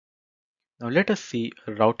Now let us see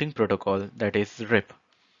a routing protocol, that is RIP.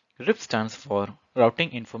 RIP stands for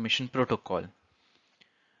Routing Information Protocol.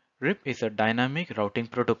 RIP is a dynamic routing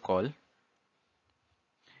protocol.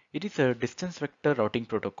 It is a distance vector routing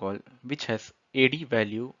protocol which has AD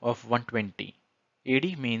value of 120.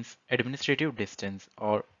 AD means administrative distance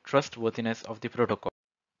or trustworthiness of the protocol.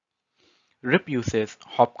 RIP uses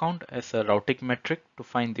hop count as a routing metric to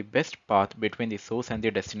find the best path between the source and the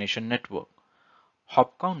destination network.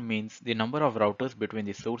 Hop count means the number of routers between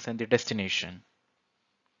the source and the destination.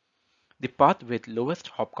 The path with lowest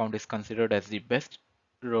hop count is considered as the best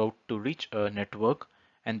route to reach a network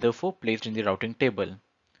and therefore placed in the routing table.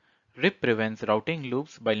 RIP prevents routing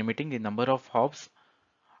loops by limiting the number of hops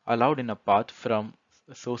allowed in a path from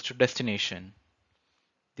source to destination.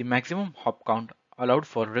 The maximum hop count allowed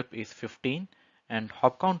for RIP is 15 and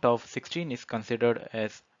hop count of 16 is considered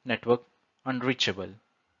as network unreachable.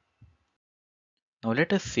 Now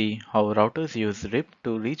let us see how routers use RIP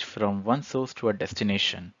to reach from one source to a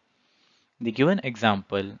destination. In the given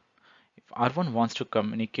example, if R1 wants to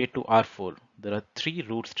communicate to R4, there are three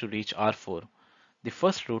routes to reach R4. The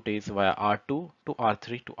first route is via R2 to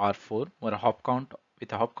R3 to R4 with a hop count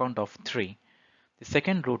of 3. The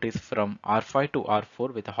second route is from R5 to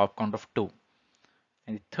R4 with a hop count of 2.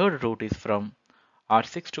 And the third route is from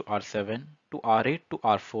R6 to R7 to R8 to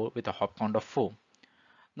R4 with a hop count of 4.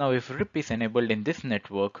 Now if RIP is enabled in this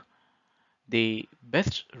network, the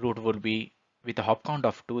best route would be with a hop count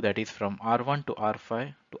of 2, that is from R1 to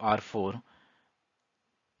R5 to R4.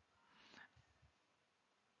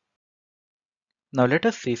 Now let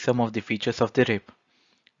us see some of the features of the RIP.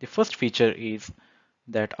 The first feature is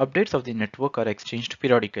that updates of the network are exchanged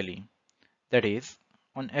periodically. That is,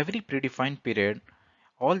 on every predefined period,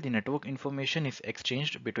 all the network information is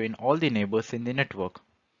exchanged between all the neighbors in the network.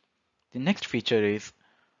 The next feature is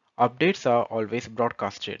updates are always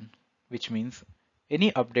broadcasted, which means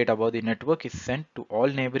any update about the network is sent to all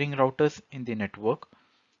neighboring routers in the network.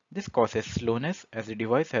 This causes slowness as the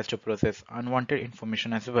device has to process unwanted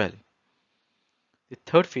information as well. The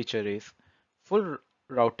third feature is full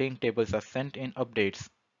routing tables are sent in updates,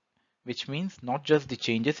 which means not just the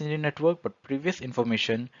changes in the network but previous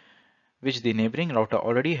information which the neighboring router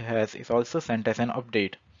already has is also sent as an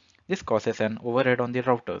update. This causes an overhead on the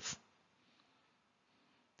routers.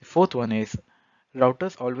 The fourth one is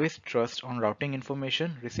routers always trust on routing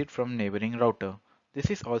information received from neighboring router. This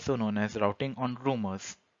is also known as routing on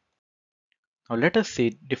rumors. Now let us see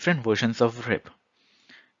different versions of RIP.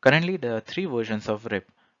 Currently there are three versions of RIP: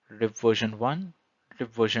 RIP version 1,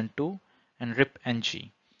 RIP version 2, and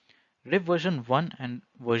RIP-NG. RIP version 1 and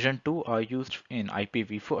version 2 are used in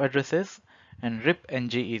IPv4 addresses, and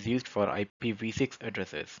RIP-NG is used for IPv6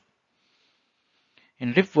 addresses.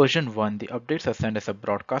 In RIP version 1, the updates are sent as a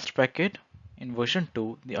broadcast packet. In version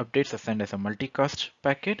 2, the updates are sent as a multicast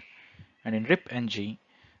packet. And in RIP-NG,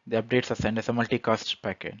 the updates are sent as a multicast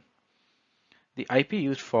packet. The IP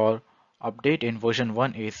used for update in version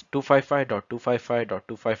 1 is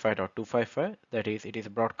 255.255.255.255, that is, it is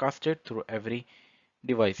broadcasted through every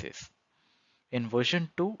devices. In version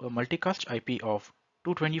 2, a multicast IP of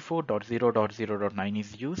 224.0.0.9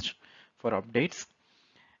 is used for updates,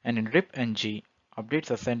 and in RIP-NG,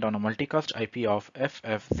 updates are sent on a multicast IP of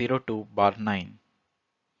FF02/9.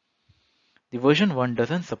 The version 1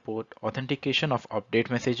 doesn't support authentication of update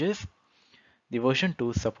messages. The version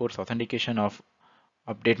 2 supports authentication of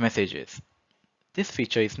update messages. This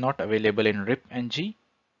feature is not available in RIP-NG.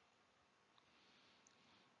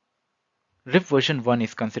 RIP version 1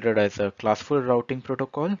 is considered as a classful routing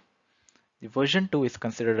protocol. The version 2 is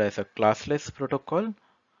considered as a classless protocol.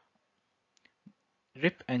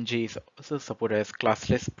 RIP-NG is also supported as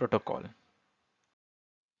classless protocol.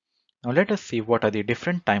 Now let us see what are the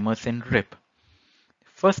different timers in RIP.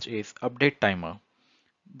 First is update timer.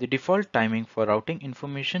 The default timing for routing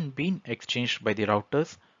information being exchanged by the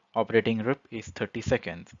routers operating RIP is 30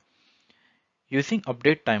 seconds. Using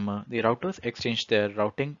update timer, the routers exchange their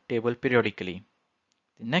routing table periodically.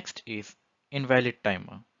 The next is invalid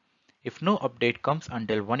timer. If no update comes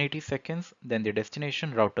until 180 seconds, then the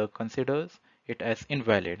destination router considers it as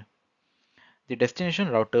invalid. The destination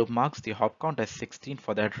router marks the hop count as 16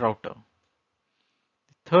 for that router.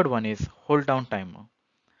 The third one is hold down timer.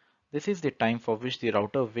 This is the time for which the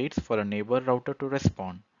router waits for a neighbor router to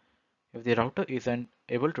respond. If the router isn't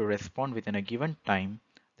able to respond within a given time,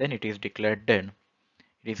 then it is declared dead.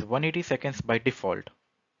 It is 180 seconds by default.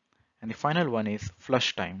 And the final one is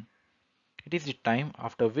flush time. It is the time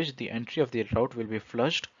after which the entry of the route will be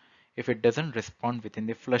flushed if it doesn't respond within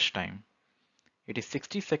the flush time. It is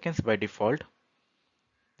 60 seconds by default.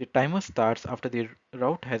 The timer starts after the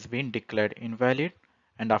route has been declared invalid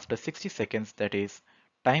and after 60 seconds, that is,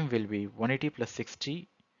 time will be 180 plus 60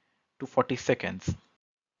 to 40 seconds.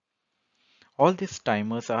 All these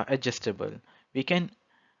timers are adjustable. We can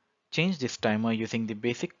change this timer using the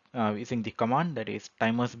command, that is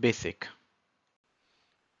timers basic.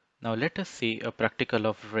 Now let us see a practical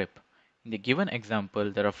of RIP. In the given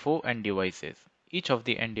example, there are 4 end devices. Each of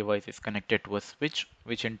the end devices is connected to a switch,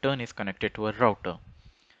 which in turn is connected to a router.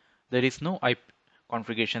 There is no IP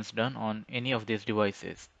configurations done on any of these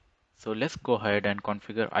devices. So let's go ahead and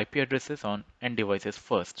configure IP addresses on end devices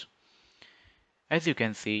first. As you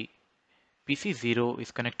can see, PC0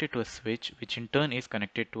 is connected to a switch, which in turn is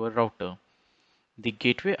connected to a router. The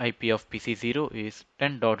gateway IP of PC0 is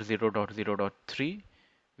 10.0.0.3,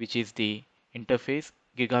 which is the interface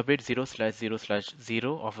gigabit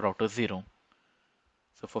 0/0/0 of router 0.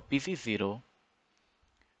 So for PC0,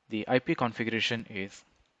 the IP configuration is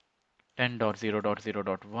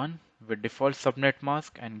 10.0.0.1 with default subnet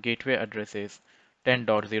mask, and gateway address is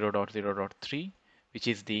 10.0.0.3, which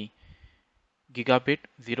is the gigabit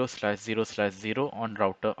 0/0/0 on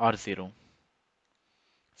router R0.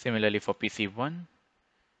 Similarly for PC1,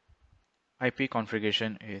 IP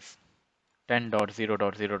configuration is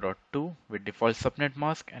 10.0.0.2 with default subnet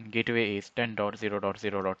mask, and gateway is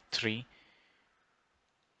 10.0.0.3.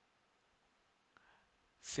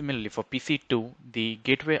 Similarly for PC2, the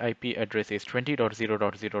gateway IP address is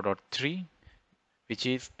 20.0.0.3, which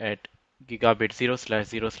is at gigabit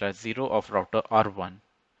 0/0/0 of router R1.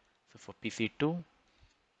 So for PC2,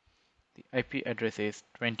 the IP address is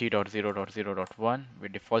 20.0.0.1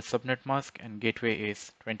 with default subnet mask, and gateway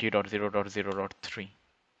is 20.0.0.3.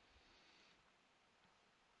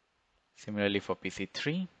 Similarly for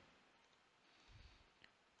PC3,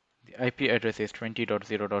 the IP address is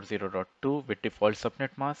 20.0.0.2 with default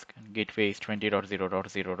subnet mask, and gateway is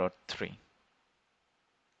 20.0.0.3.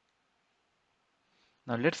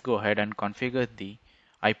 Now let's go ahead and configure the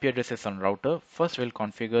IP addresses on router. First we'll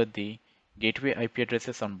configure the gateway IP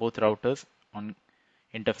addresses on both routers on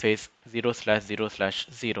interface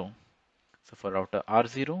 0/0/0. So for router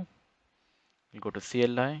R0, we'll go to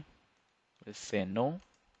CLI, we'll say no,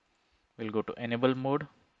 we'll go to enable mode,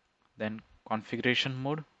 then configuration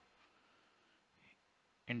mode,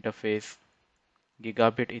 interface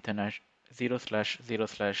gigabit Ethernet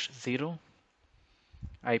 0/0/0,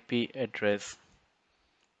 IP address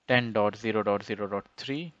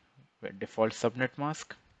 10.0.0.3 with default subnet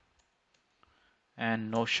mask, and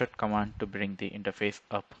no shut command to bring the interface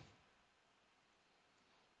up.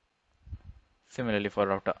 Similarly for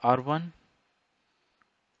router R1,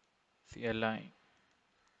 CLI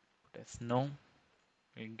put as no,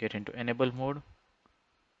 we get into enable mode,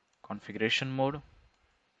 configuration mode,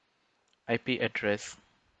 IP address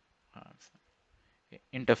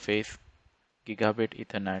interface gigabit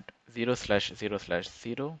Ethernet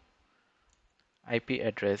 0/0/0, IP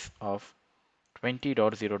address of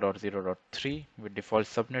 20.0.0.3 with default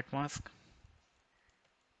subnet mask,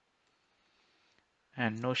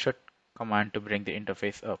 and no shut command to bring the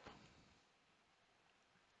interface up.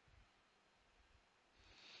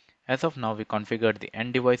 As of now, we configured the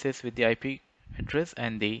end devices with the IP address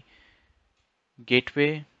and the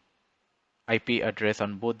gateway IP address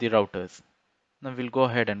on both the routers. Now we'll go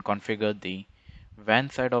ahead and configure the WAN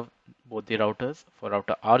side of both the routers. For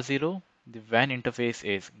router R0, the WAN interface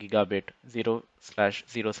is gigabit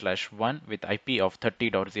 0/0/1 with IP of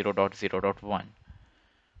 30.0.0.1.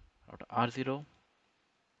 Router R0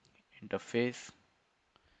 interface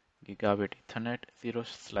gigabit Ethernet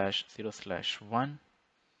 0/0/1,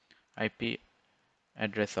 IP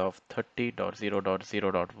address of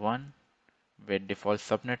 30.0.0.1 with default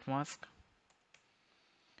subnet mask,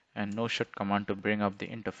 and no shut command to bring up the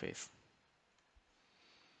interface.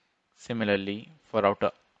 Similarly, for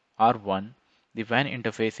router R1, the WAN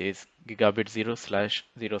interface is gigabit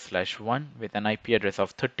 0/0/1 with an IP address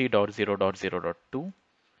of 30.0.0.2.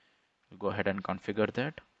 We'll go ahead and configure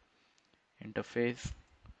that. Interface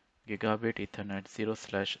gigabit Ethernet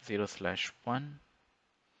 0/0/1,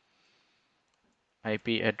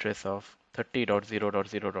 IP address of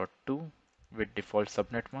 30.0.0.2 with default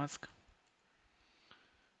subnet mask,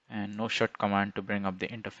 and no shut command to bring up the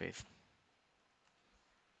interface.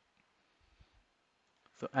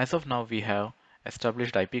 So as of now, we have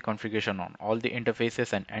established IP configuration on all the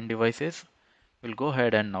interfaces and end devices. We'll go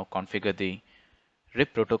ahead and now configure the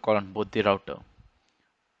RIP protocol on both the router.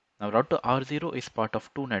 Now router R0 is part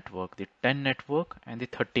of two networks, the 10 network and the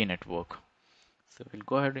 30 network. So we'll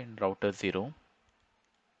go ahead in router 0.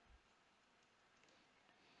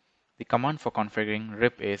 The command for configuring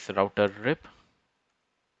RIP is router RIP,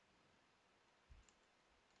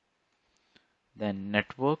 then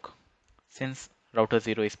network. Since Router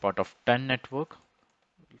 0 is part of 10 network.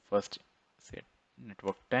 We'll first say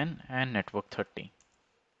network 10 and network 30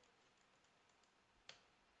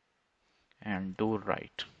 and do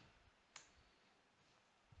write.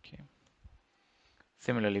 Okay.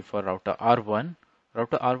 Similarly for router R1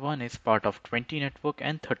 is part of 20 network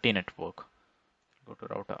and 30 network. Go to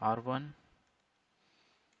router R1,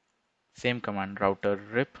 same command, router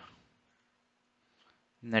rip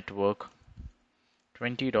network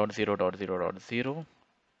 20.0.0.0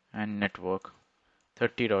 and network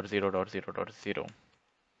 30.0.0.0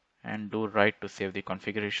 and do write to save the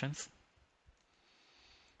configurations.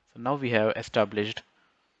 So now we have established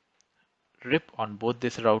rip on both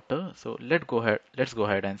this router. So let's go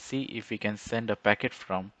ahead and see if we can send a packet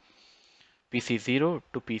from PC0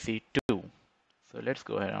 to PC2. So let's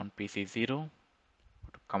go ahead on PC0, go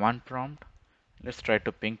to command prompt. Let's try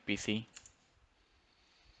to ping PC2,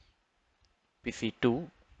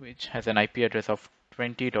 which has an IP address of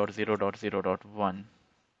 20.0.0.1.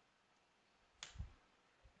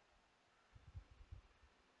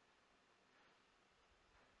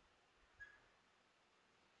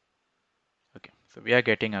 Okay, so we are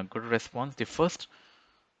getting a good response. The first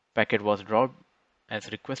packet was dropped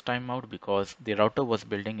as request timeout because the router was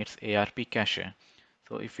building its ARP cache.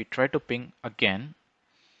 So if we try to ping again,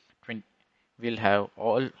 we'll have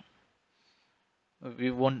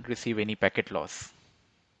we won't receive any packet loss.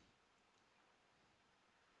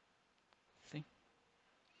 See?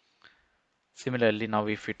 Similarly, now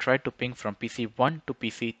if we try to ping from PC1 to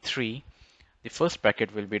PC3, the first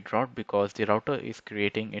packet will be dropped because the router is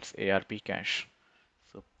creating its ARP cache.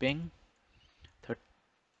 So ping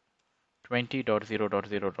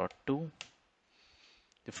 20.0.0.2.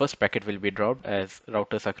 The first packet will be dropped as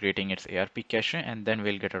routers are creating its ARP cache, and then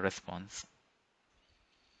we'll get a response.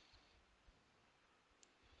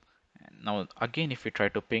 And now again, if we try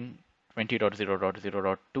to ping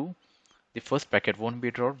 20.0.0.2, the first packet won't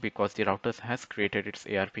be dropped because the router has created its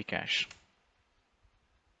ARP cache.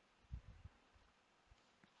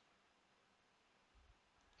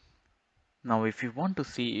 Now if you want to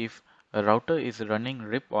see if a router is running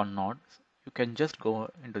RIP or not, you can just go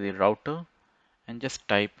into the router and just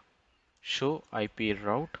type show IP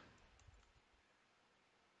route.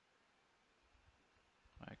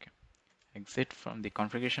 Okay. Exit from the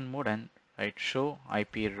configuration mode and write show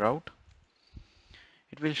IP route.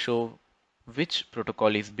 It will show which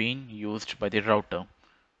protocol is being used by the router.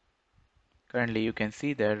 Currently you can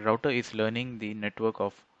see that router is learning the network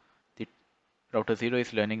of the router 0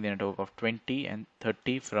 is learning the network of 20 and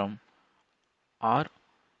 30 from R,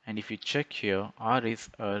 and if you check here, R is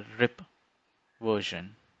a RIP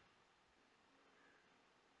version.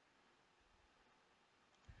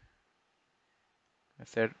 I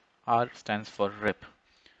said R stands for RIP.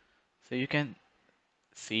 So you can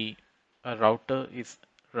see a router is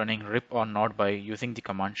running RIP or not by using the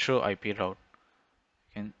command show IP route.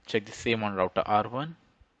 You can check the same on router R1.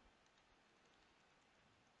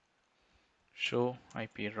 Show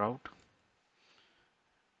IP route.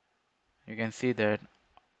 You can see that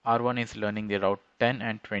R1 is learning the route 10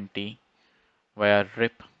 and 20 via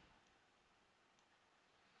RIP.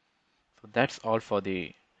 So that's all for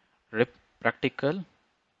the RIP practical.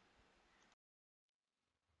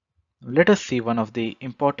 Let us see one of the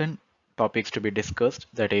important topics to be discussed,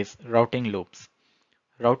 that is routing loops.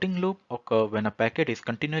 Routing loop occur when a packet is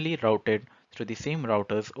continually routed through the same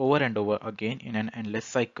routers over and over again in an endless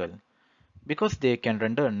cycle. Because they can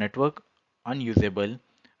render a network unusable,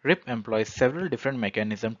 RIP employs several different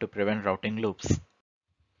mechanisms to prevent routing loops.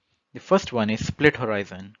 The first one is split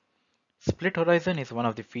horizon. Split horizon is one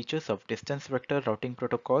of the features of distance vector routing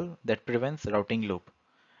protocol that prevents routing loop.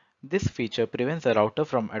 This feature prevents a router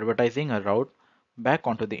from advertising a route back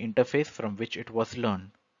onto the interface from which it was learned.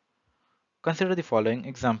 Consider the following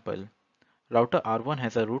example. Router R1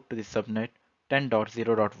 has a route to the subnet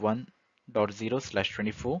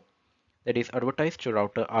 10.0.1.0/24 that is advertised to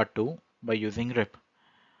router R2 by using RIP.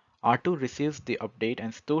 R2 receives the update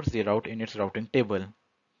and stores the route in its routing table.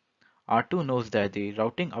 R2 knows that the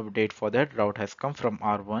routing update for that route has come from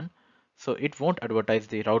R1, so it won't advertise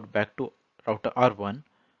the route back to router R1.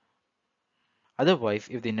 Otherwise,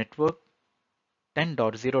 if the network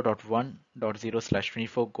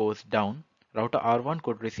 10.0.1.0/24 goes down, router R1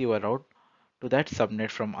 could receive a route to that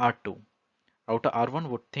subnet from R2. Router R1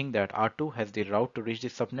 would think that R2 has the route to reach the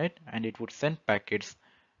subnet and it would send packets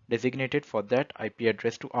designated for that IP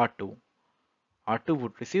address to R2. R2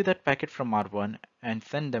 would receive that packet from R1 and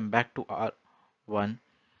send them back to R1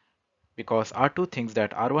 because R2 thinks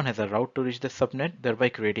that R1 has a route to reach the subnet, thereby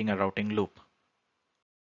creating a routing loop.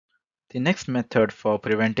 The next method for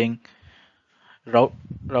preventing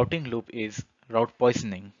routing loop is Route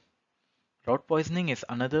poisoning. Route poisoning is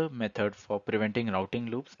another method for preventing routing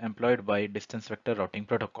loops employed by distance vector routing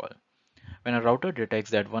protocol. When a router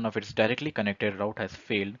detects that one of its directly connected route has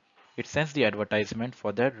failed, it sends the advertisement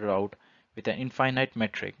for that route with an infinite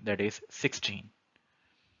metric, that is 16.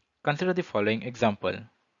 Consider the following example.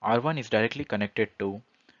 R1 is directly connected to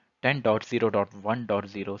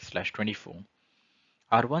 10.0.1.0/24.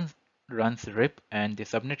 R1 runs RIP and the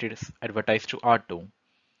subnet is advertised to R2.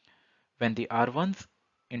 When the R1's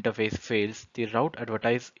interface fails, the route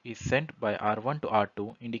advertised is sent by R1 to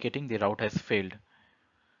R2, indicating the route has failed.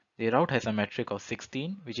 The route has a metric of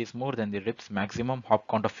 16, which is more than the RIP's maximum hop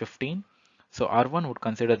count of 15, so R1 would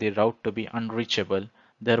consider the route to be unreachable,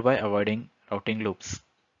 thereby avoiding routing loops.